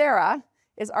know that Sarah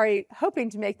is already hoping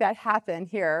to make that happen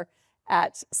here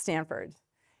at Stanford.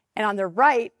 And on the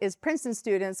right is Princeton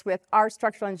students with our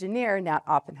structural engineer, Nat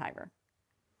Oppenheimer.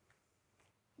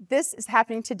 This is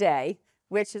happening today,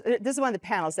 this is one of the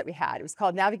panels that we had. It was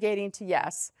called Navigating to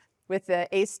Yes, with the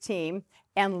ACE team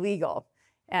and legal.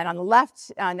 And on the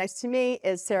left, next to me,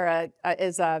 is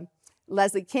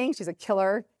Leslie King. She's a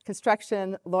killer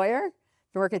construction lawyer.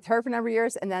 Been working with her for a number of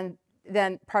years, and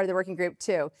then part of the working group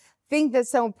too. The thing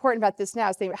that's so important about this now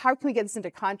is thinking, how can we get this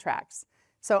into contracts?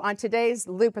 So on today's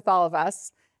loop with all of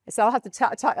us, so I'll have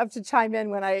to chime in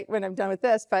when I'm done with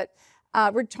this, but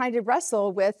we're trying to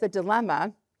wrestle with the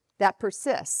dilemma that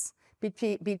persists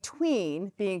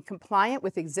between being compliant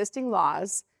with existing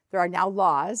laws. There are now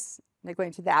laws, I'm not going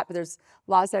into that, but there's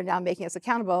laws that are now making us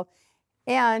accountable,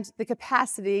 and the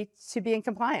capacity to be in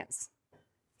compliance.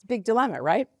 It's a big dilemma,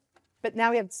 right? But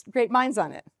now we have great minds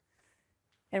on it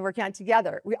and working on it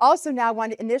together. We also now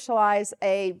want to initialize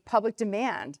a public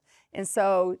demand. And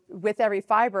so with Every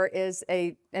Fiber is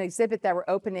an exhibit that we're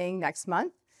opening next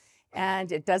month.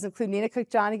 And it does include Nina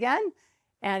Cook-John again.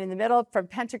 And in the middle, from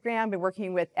Pentagram, been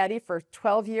working with Eddie for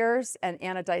 12 years and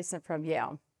Anna Dyson from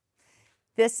Yale.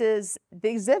 This is the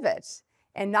exhibit.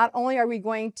 And not only are we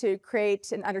going to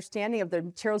create an understanding of the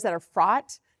materials that are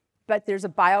fraught, but there's a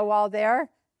bio wall there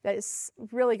that is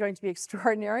really going to be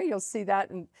extraordinary. You'll see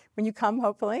that when you come,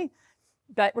 hopefully.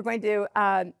 But we're going to,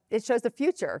 it shows the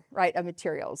future, right, of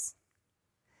materials.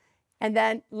 And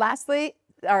then lastly,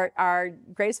 our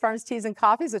Grace Farms teas and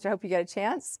coffees, which I hope you get a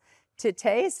chance to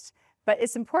taste. But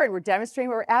it's important. We're demonstrating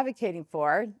what we're advocating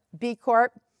for, B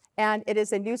Corp, and it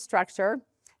is a new structure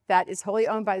that is wholly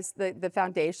owned by the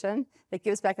foundation that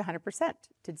gives back 100%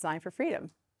 to Design for Freedom.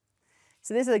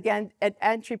 So this is, again, an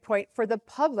entry point for the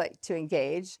public to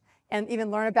engage and even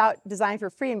learn about Design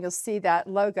for Freedom. You'll see that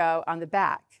logo on the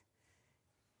back.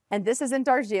 And this is in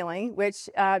Darjeeling, which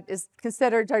is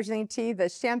considered Darjeeling tea, the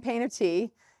champagne of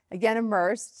tea, again,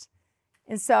 immersed.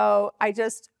 And so I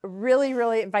just really,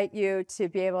 really invite you to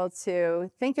be able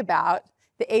to think about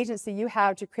the agency you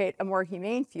have to create a more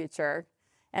humane future.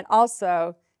 And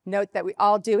also note that we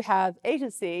all do have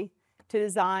agency to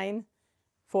design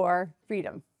for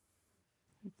freedom.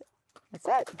 That's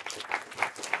it.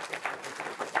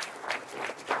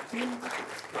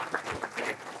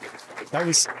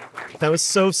 That was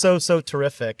so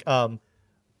terrific. I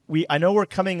know we're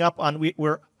coming up on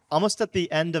we're almost at the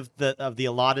end of the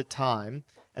allotted time,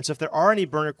 and so if there are any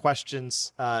burner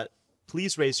questions,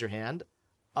 please raise your hand.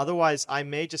 Otherwise, I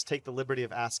may just take the liberty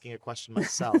of asking a question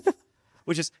myself,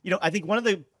 which is, I think one of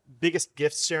the biggest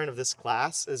gifts, Sharon, of this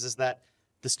class is that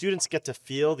the students get to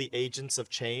feel the agents of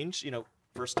change,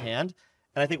 firsthand.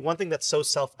 And I think one thing that's so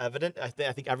self-evident, I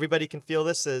think everybody can feel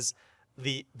this, is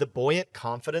the buoyant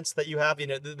confidence that you have.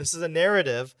 This is a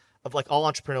narrative of, like all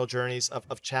entrepreneurial journeys,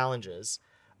 of challenges.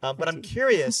 But I'm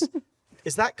curious,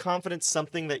 is that confidence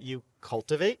something that you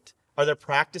cultivate? Are there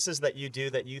practices that you do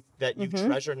that you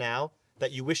treasure now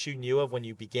that you wish you knew of when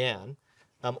you began?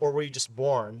 Or were you just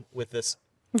born with this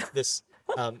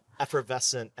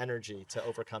effervescent energy to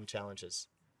overcome challenges?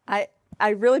 I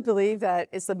really believe that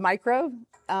it's the micro,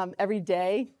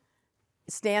 everyday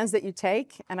stands that you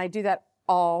take, and I do that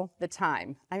all the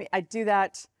time. I do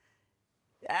that.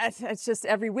 It's just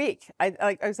every week.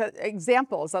 I said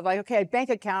examples of, like, okay, a bank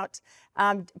account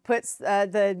puts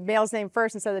the male's name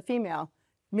first instead of the female.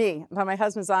 Me, but my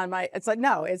husband's on it's like,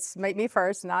 no, it's me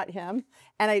first, not him.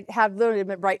 And I have literally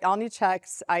write all new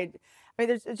checks.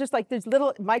 There's just like, there's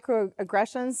little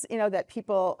microaggressions, that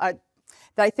people, that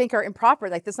I think are improper.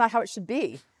 Like, that's not how it should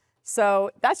be.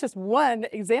 So that's just one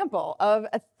example of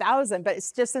 1,000, but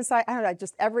it's just inside, I don't know,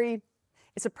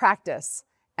 it's a practice.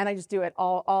 And I just do it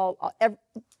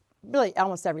really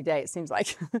almost every day, it seems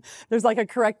like. There's like a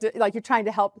corrective, like you're trying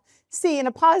to help see in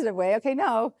a positive way, okay,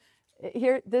 no,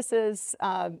 there's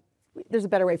a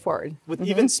better way forward. With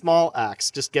even small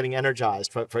acts, just getting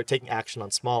energized for taking action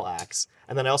on small acts.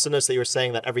 And then I also noticed that you were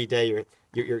saying that every day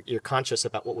you're conscious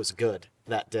about what was good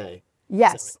that day.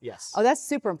 Yes. Yes. Oh, that's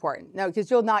super important. No, because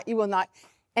you will not.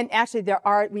 And actually,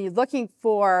 when you're looking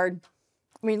for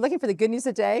the good news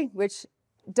of the day, which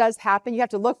does happen, you have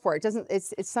to look for it.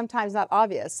 It's sometimes not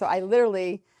obvious. So I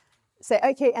literally say,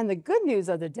 okay, and the good news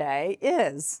of the day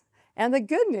is, and the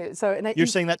good news. You're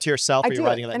saying that to yourself, or you're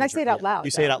writing that? And I say it out loud.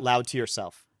 You say it out loud to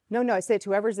yourself. No, I say it to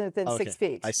whoever's within 6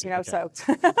 feet. I see. So.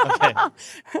 Okay.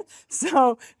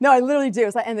 So no, I literally do.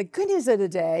 It's like, and the good news of the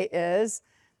day is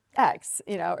X,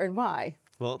 and Y.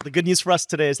 Well, the good news for us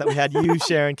today is that we had you,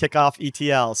 Sharon, kick off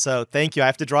ETL. So thank you. I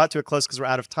have to draw it to a close because we're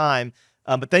out of time.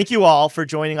 But thank you all for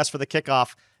joining us for the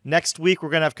kickoff. Next week, we're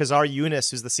going to have Kazar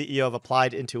Yunus, who's the CEO of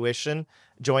Applied Intuition,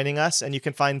 joining us. And you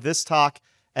can find this talk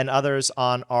and others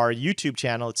on our YouTube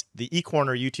channel. It's the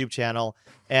eCorner YouTube channel.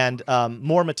 And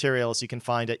more materials you can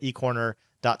find at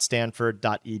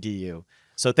ecorner.stanford.edu.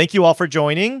 So thank you all for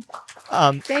joining.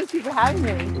 Thank you for having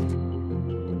me.